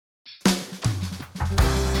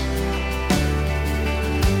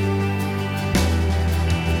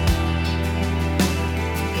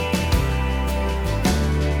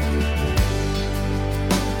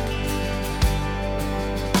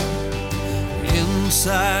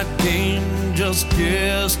inside game just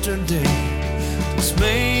yesterday.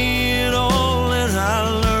 Dismay it all and I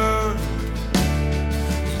learned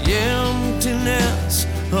the emptiness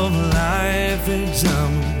of life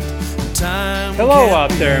examined. Time Hello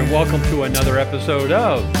out there and welcome to another episode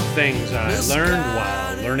of Things I Learned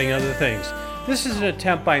While Learning Other Things. This is an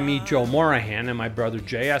attempt by me, Joe Morahan, and my brother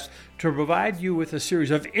JS to provide you with a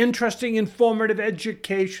series of interesting, informative,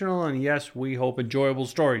 educational, and yes, we hope enjoyable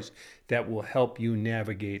stories that will help you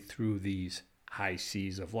navigate through these high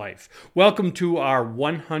seas of life. Welcome to our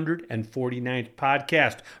 149th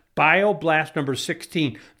podcast, BioBlast number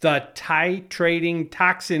 16, the Titrating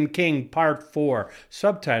Toxin King Part 4,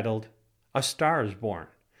 subtitled, A Starr is Born.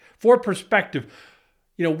 For perspective,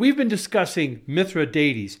 we've been discussing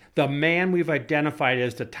Mithridates, the man we've identified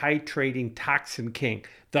as the titrating Toxin King,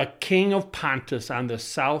 the king of Pontus on the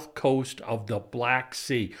south coast of the Black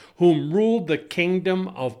Sea, whom ruled the kingdom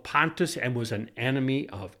of Pontus and was an enemy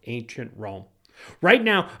of ancient Rome. Right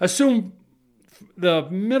now, assume the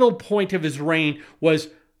middle point of his reign was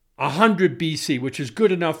 100 BC, which is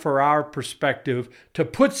good enough for our perspective to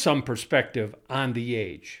put some perspective on the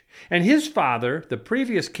age. And his father, the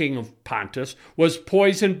previous king of Pontus, was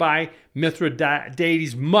poisoned by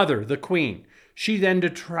Mithridates' mother, the queen. She then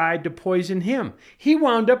tried to poison him. He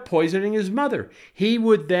wound up poisoning his mother. He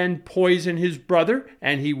would then poison his brother,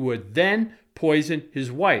 and he would then poison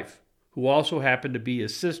his wife, who also happened to be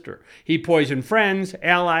his sister. He poisoned friends,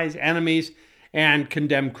 allies, enemies, and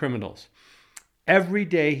condemned criminals. Every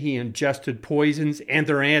day he ingested poisons and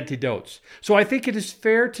their antidotes. So I think it is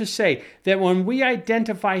fair to say that when we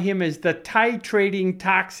identify him as the titrating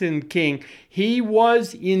Toxin King, he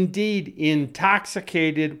was indeed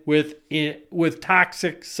intoxicated with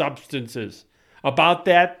toxic substances. About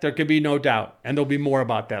that, there can be no doubt, and there'll be more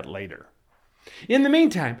about that later. In the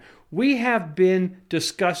meantime, we have been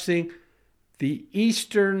discussing the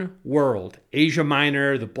Eastern world, Asia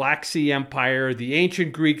Minor, the Black Sea Empire, the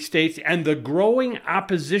ancient Greek states, and the growing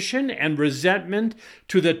opposition and resentment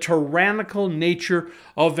to the tyrannical nature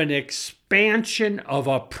of an expansion of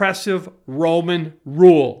oppressive Roman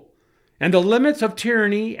rule. And the limits of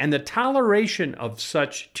tyranny and the toleration of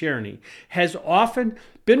such tyranny has often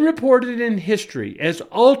been reported in history as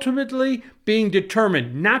ultimately being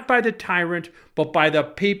determined not by the tyrant, but by the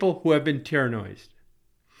people who have been tyrannized.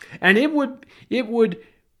 And it would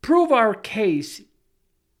prove our case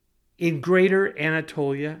in greater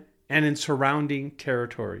Anatolia and in surrounding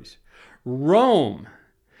territories. Rome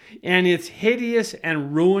and its hideous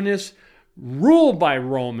and ruinous rule by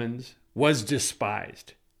Romans was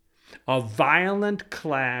despised. A violent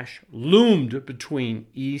clash loomed between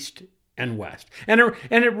East and West. And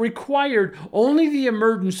it required only the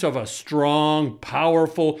emergence of a strong,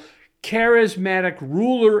 powerful, charismatic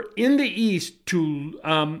ruler in the East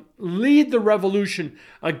to lead the revolution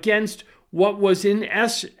against what was in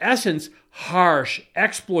essence harsh,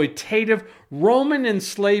 exploitative Roman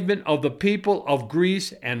enslavement of the people of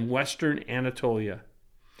Greece and Western Anatolia.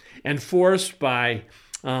 Enforced by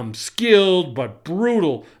skilled but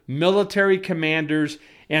brutal military commanders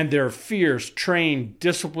and their fierce, trained,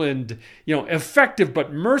 disciplined, effective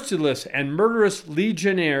but merciless and murderous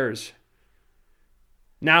legionnaires.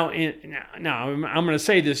 Now, I'm going to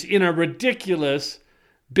say this in a ridiculous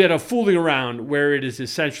bit of fooling around where it is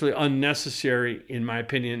essentially unnecessary, in my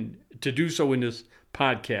opinion, to do so in this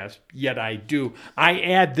podcast, yet I do. I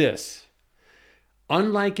add this.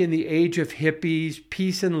 Unlike in the age of hippies,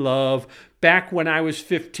 peace and love, back when I was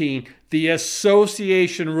 15, the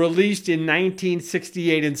Association released in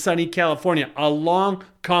 1968 in sunny California, Along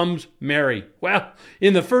Comes Mary. Well,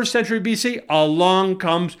 in the 1st century BC, along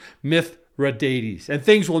comes Mithridates, and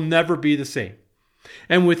things will never be the same.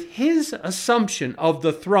 And with his assumption of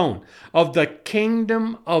the throne of the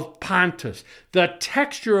kingdom of Pontus, the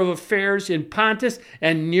texture of affairs in Pontus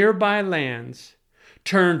and nearby lands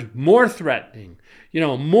turned more threatening,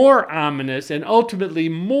 more ominous, and ultimately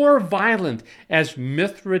more violent as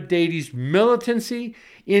Mithridates' militancy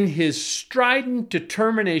in his strident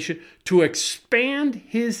determination to expand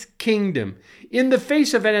his kingdom in the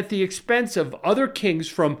face of and at the expense of other kings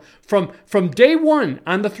from day one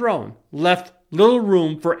on the throne left little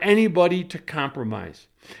room for anybody to compromise.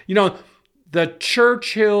 The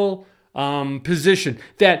Churchill position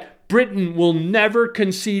that Britain will never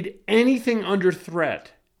concede anything under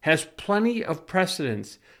threat has plenty of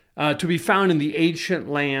precedence to be found in the ancient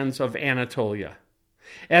lands of Anatolia.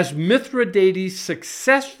 As Mithridates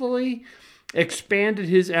successfully expanded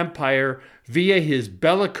his empire via his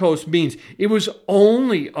bellicose means, it was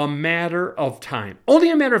only a matter of time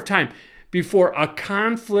before a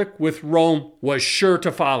conflict with Rome was sure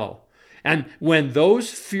to follow. And when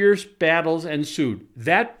those fierce battles ensued,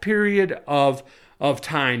 that period of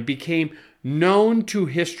time became known to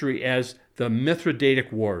history as the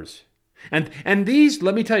Mithridatic Wars. And these,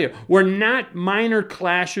 let me tell you, were not minor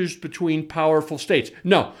clashes between powerful states.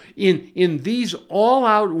 No, in these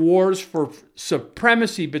all-out wars for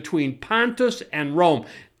supremacy between Pontus and Rome,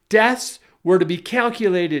 deaths were to be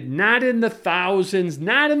calculated not in the thousands,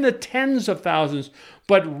 not in the tens of thousands,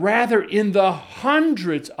 but rather in the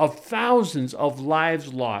hundreds of thousands of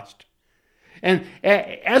lives lost. And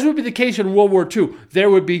as would be the case in World War II,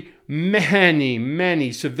 there would be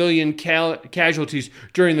many civilian casualties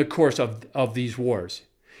during the course of these wars.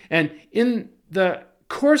 And in the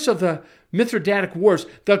course of the Mithridatic Wars,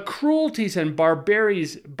 the cruelties and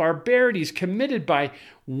barbarities committed by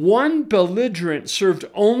one belligerent served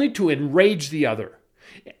only to enrage the other,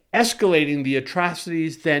 escalating the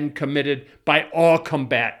atrocities then committed by all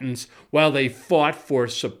combatants while they fought for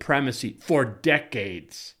supremacy for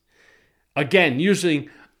decades. Again, using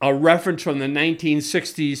a reference from the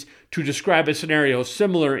 1960s to describe a scenario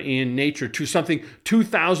similar in nature to something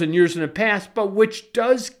 2,000 years in the past, but which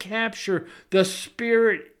does capture the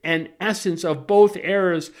spirit and essence of both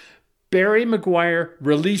eras. Barry McGuire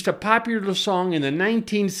released a popular song in the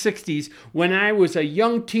 1960s when I was a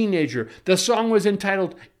young teenager. The song was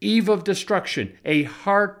entitled Eve of Destruction, a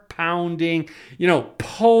heart-pounding,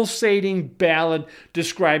 pulsating ballad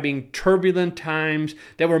describing turbulent times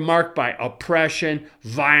that were marked by oppression,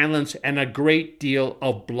 violence, and a great deal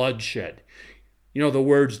of bloodshed. The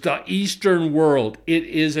words, the Eastern world, it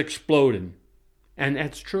is exploding. And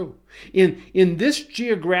that's true. In this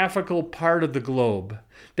geographical part of the globe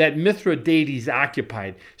that Mithridates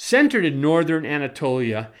occupied, centered in northern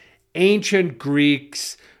Anatolia, ancient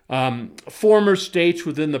Greeks, former states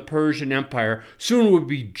within the Persian Empire, soon would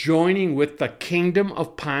be joining with the kingdom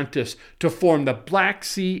of Pontus to form the Black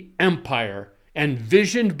Sea Empire,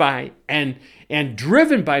 envisioned by and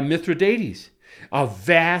driven by Mithridates, a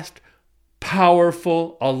vast,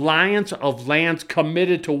 powerful alliance of lands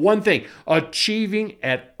committed to one thing: achieving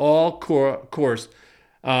at all costs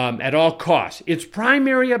its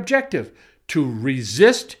primary objective: to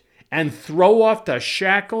resist and throw off the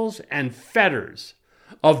shackles and fetters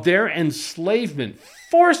of their enslavement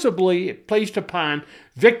forcibly placed upon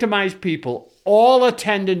victimized people, all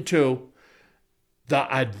attendant to the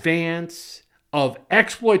advance of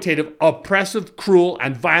exploitative, oppressive, cruel,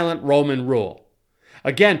 and violent Roman rule.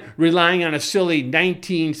 Again, relying on a silly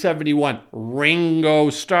 1971 Ringo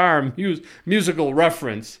Starr musical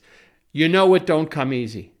reference, it don't come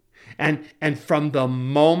easy. And from the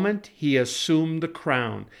moment he assumed the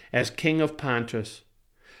crown as king of Pontus,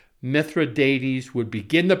 Mithridates would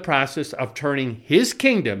begin the process of turning his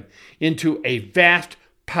kingdom into a vast,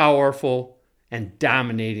 powerful, and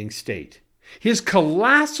dominating state. His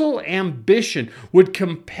colossal ambition would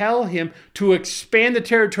compel him to expand the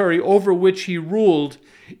territory over which he ruled.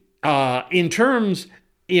 In terms,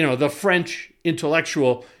 the French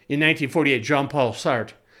intellectual in 1948, Jean-Paul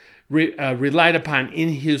Sartre, relied upon in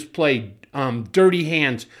his play Dirty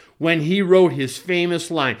Hands when he wrote his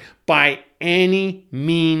famous line, "by any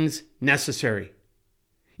means necessary."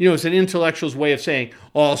 It's an intellectual's way of saying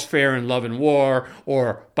all's fair in love and war,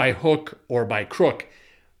 or by hook or by crook.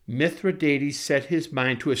 Mithridates set his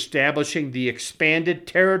mind to establishing the expanded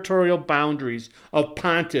territorial boundaries of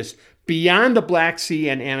Pontus beyond the Black Sea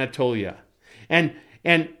and Anatolia. And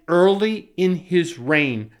early in his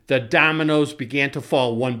reign, the dominoes began to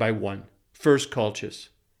fall one by one. First, Colchis,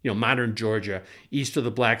 modern Georgia, east of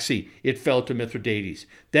the Black Sea. It fell to Mithridates.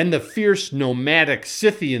 Then the fierce nomadic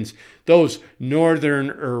Scythians, those northern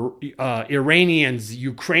Iranians,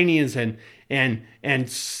 Ukrainians, and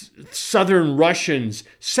southern Russians,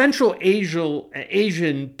 Central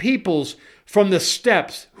Asian peoples from the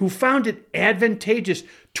steppes who found it advantageous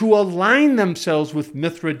to align themselves with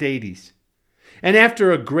Mithridates. And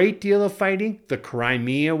after a great deal of fighting, the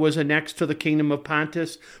Crimea was annexed to the kingdom of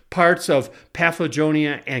Pontus. Parts of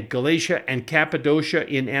Paphlagonia and Galatia and Cappadocia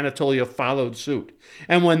in Anatolia followed suit.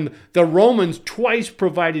 And when the Romans twice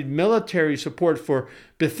provided military support for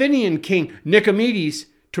Bithynian king Nicomedes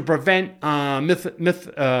to prevent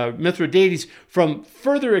Mithridates from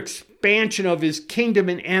further expansion of his kingdom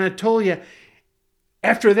in Anatolia,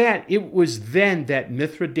 after that, it was then that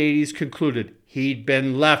Mithridates concluded he'd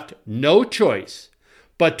been left no choice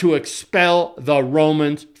but to expel the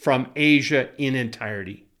Romans from Asia in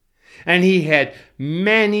entirety. And he had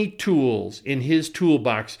many tools in his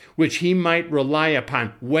toolbox which he might rely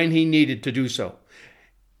upon when he needed to do so.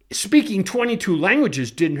 Speaking 22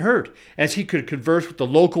 languages didn't hurt, as he could converse with the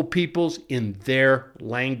local peoples in their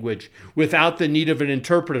language without the need of an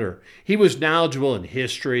interpreter. He was knowledgeable in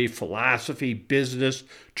history, philosophy, business,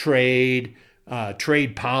 trade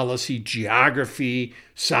policy, geography,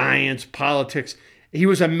 science, politics. He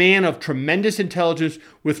was a man of tremendous intelligence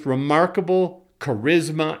with remarkable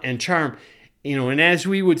charisma and charm. And as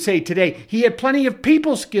we would say today, he had plenty of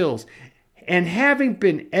people skills. And having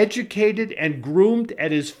been educated and groomed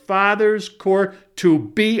at his father's court to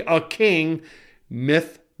be a king,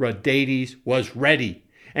 Mithridates was ready.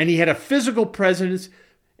 And he had a physical presence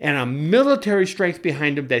and a military strength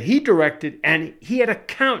behind him that he directed, and he had a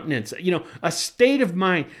countenance, a state of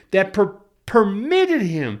mind that permitted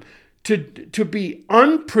him to be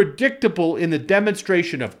unpredictable in the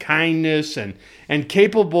demonstration of kindness and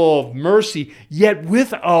capable of mercy, yet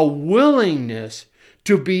with a willingness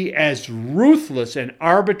to be as ruthless and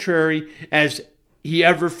arbitrary as he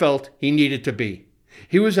ever felt he needed to be.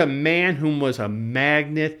 He was a man who was a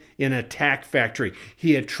magnet in a tack factory.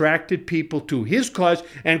 He attracted people to his cause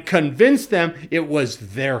and convinced them it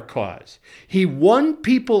was their cause. He won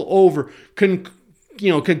people over,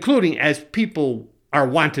 concluding, as people are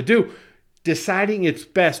wont to do, deciding it's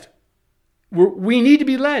best. We need to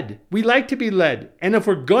be led. We like to be led. And if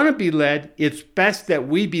we're going to be led, it's best that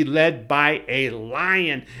we be led by a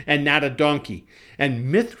lion and not a donkey.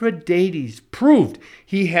 And Mithridates proved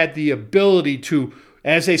he had the ability to,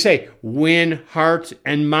 as they say, win hearts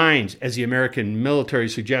and minds, as the American military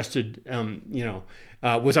suggested,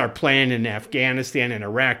 was our plan in Afghanistan and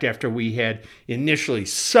Iraq after we had initially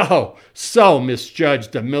so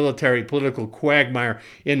misjudged the military political quagmire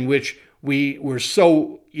in which we were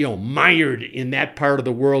so, mired in that part of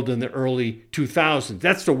the world in the early 2000s.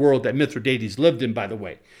 That's the world that Mithridates lived in, by the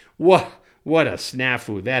way. What a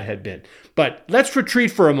snafu that had been. But let's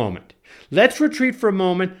retreat for a moment.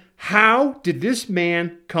 How did this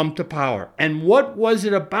man come to power? And what was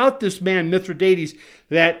it about this man, Mithridates,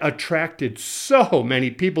 that attracted so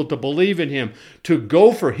many people to believe in him, to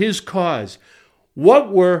go for his cause?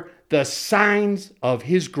 What were the signs of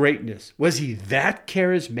his greatness? Was he that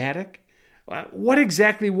charismatic? What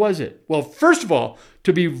exactly was it? Well, first of all,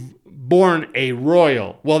 to be born a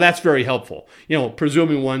royal. Well, that's very helpful.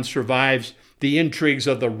 Presuming one survives the intrigues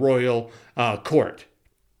of the royal court,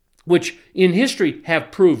 which in history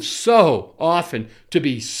have proved so often to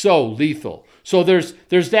be so lethal. So there's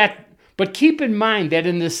that. But keep in mind that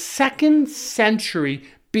in the 2nd century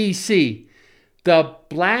BC, the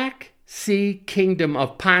Black Sea kingdom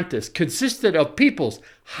of Pontus consisted of peoples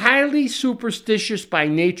highly superstitious by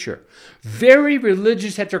nature, very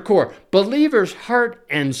religious at their core, believers heart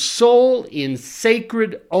and soul in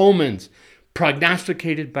sacred omens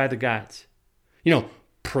prognosticated by the gods.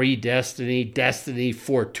 Predestiny, destiny,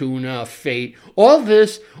 fortuna, fate. All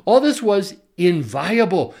this was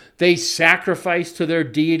inviolable. They sacrificed to their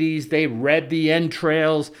deities. They read the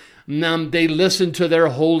entrails. They listened to their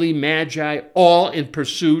holy magi, all in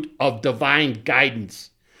pursuit of divine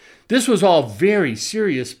guidance. This was all very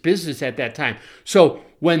serious business at that time. So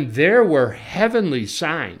when there were heavenly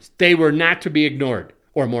signs, they were not to be ignored.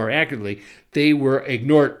 Or more accurately, they were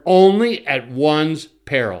ignored only at one's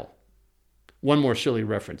peril. One more silly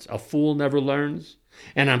reference. A fool never learns,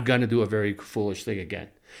 and I'm going to do a very foolish thing again.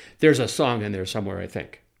 There's a song in there somewhere, I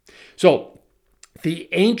think. So the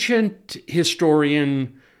ancient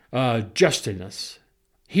historian Justinus,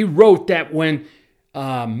 he wrote that when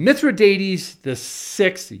Mithridates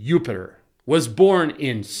VI Jupiter was born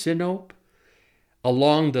in Sinope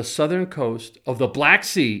along the southern coast of the Black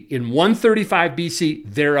Sea in 135 BC,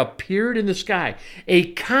 there appeared in the sky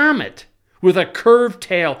a comet with a curved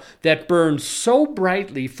tail that burned so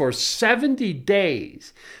brightly for 70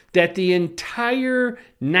 days that the entire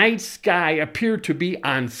night sky appeared to be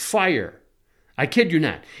on fire. I kid you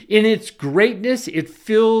not. In its greatness, it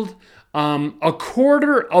filled a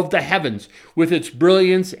quarter of the heavens with its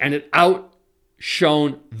brilliance, and it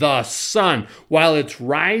outshone the sun, while its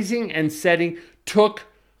rising and setting took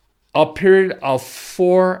a period of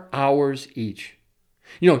 4 hours each.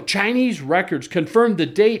 Chinese records confirmed the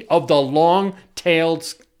date of the long-tailed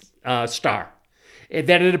star,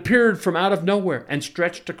 that it appeared from out of nowhere and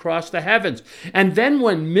stretched across the heavens. And then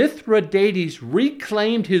when Mithridates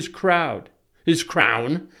reclaimed his crown,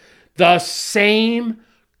 the same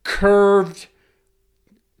curved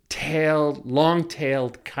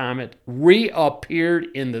long-tailed comet reappeared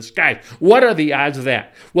in the sky. What are the odds of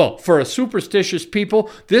that? Well, for a superstitious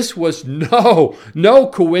people, this was no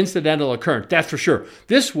coincidental occurrence, that's for sure.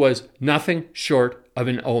 This was nothing short of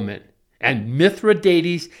an omen. And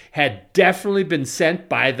Mithridates had definitely been sent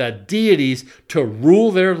by the deities to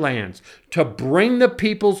rule their lands, to bring the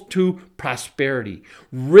peoples to prosperity,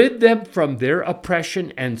 rid them from their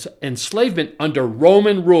oppression and enslavement under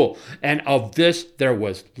Roman rule. And of this, there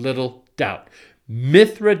was little doubt.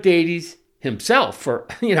 Mithridates himself, for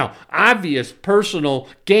obvious personal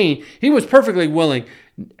gain, he was perfectly willing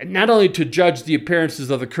not only to judge the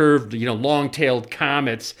appearances of the curved, long-tailed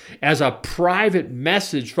comets as a private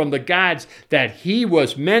message from the gods that he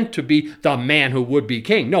was meant to be the man who would be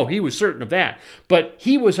king. No, he was certain of that. But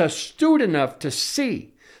he was astute enough to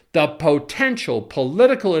see the potential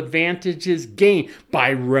political advantages gained by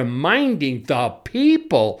reminding the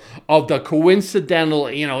people of the coincidental,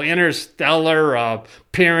 interstellar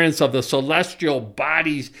appearance of the celestial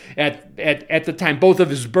bodies at the time, both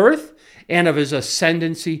of his birth and of his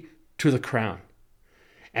ascendancy to the crown.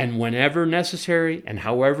 And whenever necessary and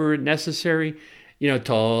however necessary,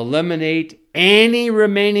 to eliminate any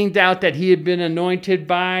remaining doubt that he had been anointed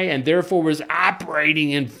by and therefore was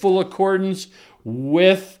operating in full accordance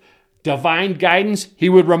with divine guidance, he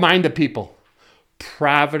would remind the people.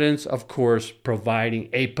 Providence, of course, providing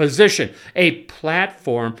a position, a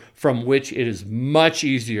platform from which it is much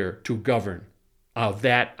easier to govern. Of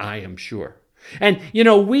that, I am sure. And,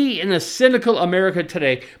 we in a cynical America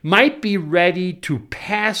today might be ready to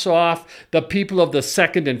pass off the people of the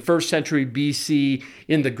 2nd and 1st century BC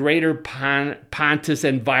in the greater Pontus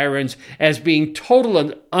environs as being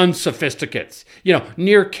total unsophisticates,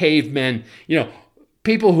 near cavemen,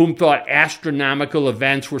 people whom thought astronomical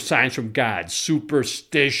events were signs from God,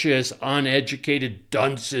 superstitious, uneducated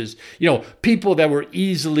dunces, people that were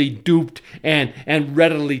easily duped and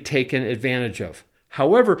readily taken advantage of.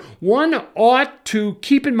 However, one ought to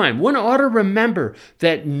keep in mind, one ought to remember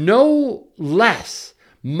that no less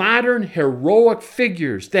modern heroic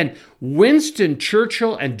figures than Winston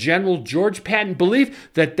Churchill and General George Patton believed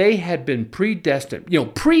that they had been predestined,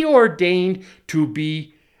 preordained to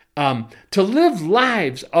be to live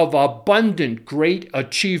lives of abundant, great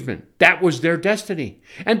achievement. That was their destiny.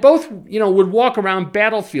 And both, would walk around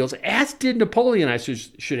battlefields, as did Napoleon, I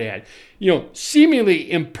should add,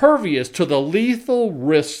 seemingly impervious to the lethal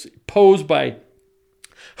risks posed by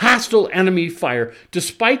hostile enemy fire,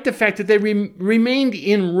 despite the fact that they remained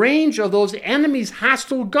in range of those enemy's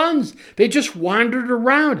hostile guns. They just wandered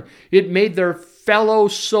around. It made their fellow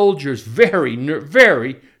soldiers very,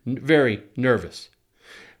 very, very nervous.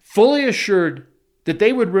 Fully assured that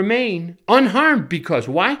they would remain unharmed because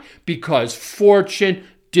why? Because fortune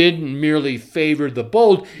didn't merely favor the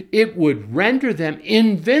bold, it would render them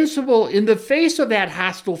invincible in the face of that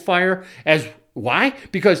hostile fire. Why?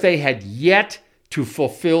 Because they had yet to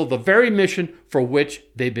fulfill the very mission for which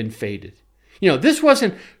they'd been fated. This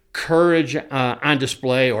wasn't courage on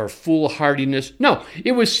display or foolhardiness. No,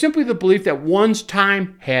 it was simply the belief that one's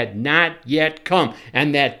time had not yet come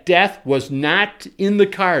and that death was not in the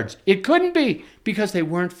cards. It couldn't be because they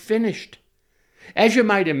weren't finished. As you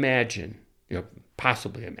might imagine,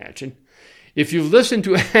 possibly imagine, if you've listened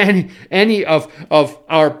to any of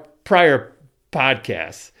our prior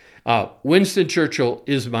podcasts, Winston Churchill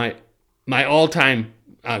is my all-time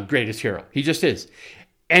greatest hero. He just is.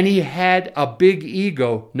 And he had a big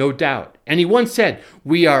ego, no doubt. And he once said,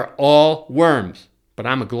 "We are all worms, but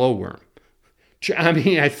I'm a glowworm."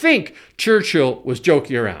 I think Churchill was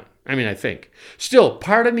joking around. I think. Still,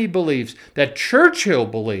 part of me believes that Churchill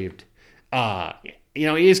believed,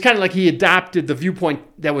 it's kind of like he adopted the viewpoint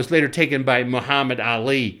that was later taken by Muhammad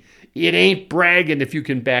Ali. It ain't bragging if you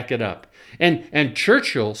can back it up. And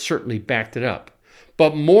Churchill certainly backed it up.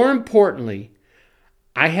 But more importantly,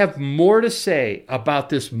 I have more to say about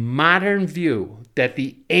this modern view that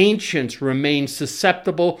the ancients remained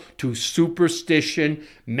susceptible to superstition,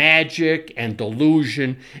 magic, and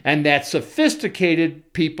delusion, and that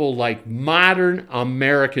sophisticated people like modern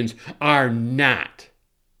Americans are not.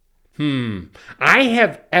 I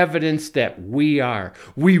have evidence that we are.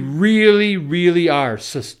 We really, really are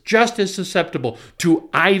just as susceptible to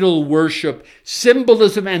idol worship,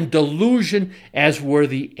 symbolism, and delusion as were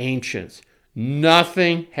the ancients.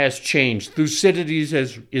 Nothing has changed. Thucydides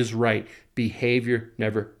is right. Behavior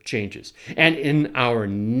never changes. And in our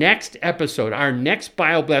next episode, our next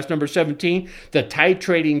BioBlast number 17, the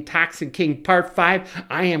Titrating Toxin King Part 5,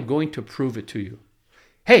 I am going to prove it to you.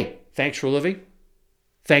 Hey, thanks for living.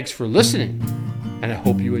 Thanks for listening. And I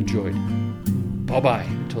hope you enjoyed. Bye-bye.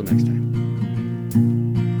 Until next time.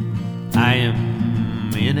 I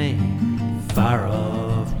am in a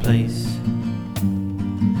far-off place,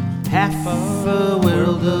 half a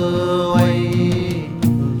world away,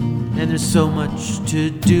 and there's so much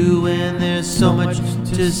to do and there's so much to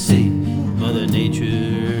to see. Mother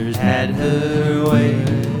Nature's had her way.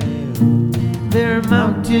 There are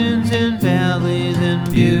mountains and valleys and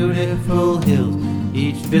beautiful hills,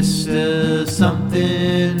 each vista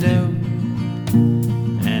something new.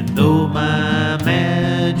 And though my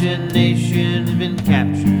imagination's been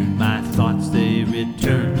captured, my thoughts they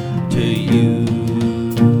return to you.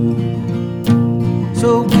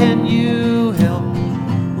 So can you help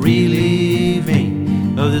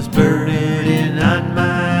relieving of this burden on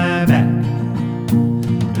my back?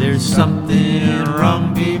 There's something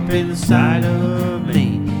wrong deep inside of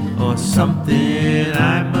me, or something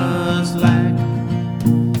I must lack.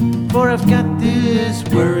 For I've got this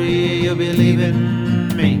worry you'll be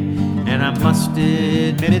leaving me, and I must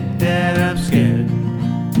admit it that I'm scared.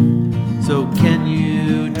 So can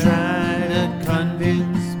you try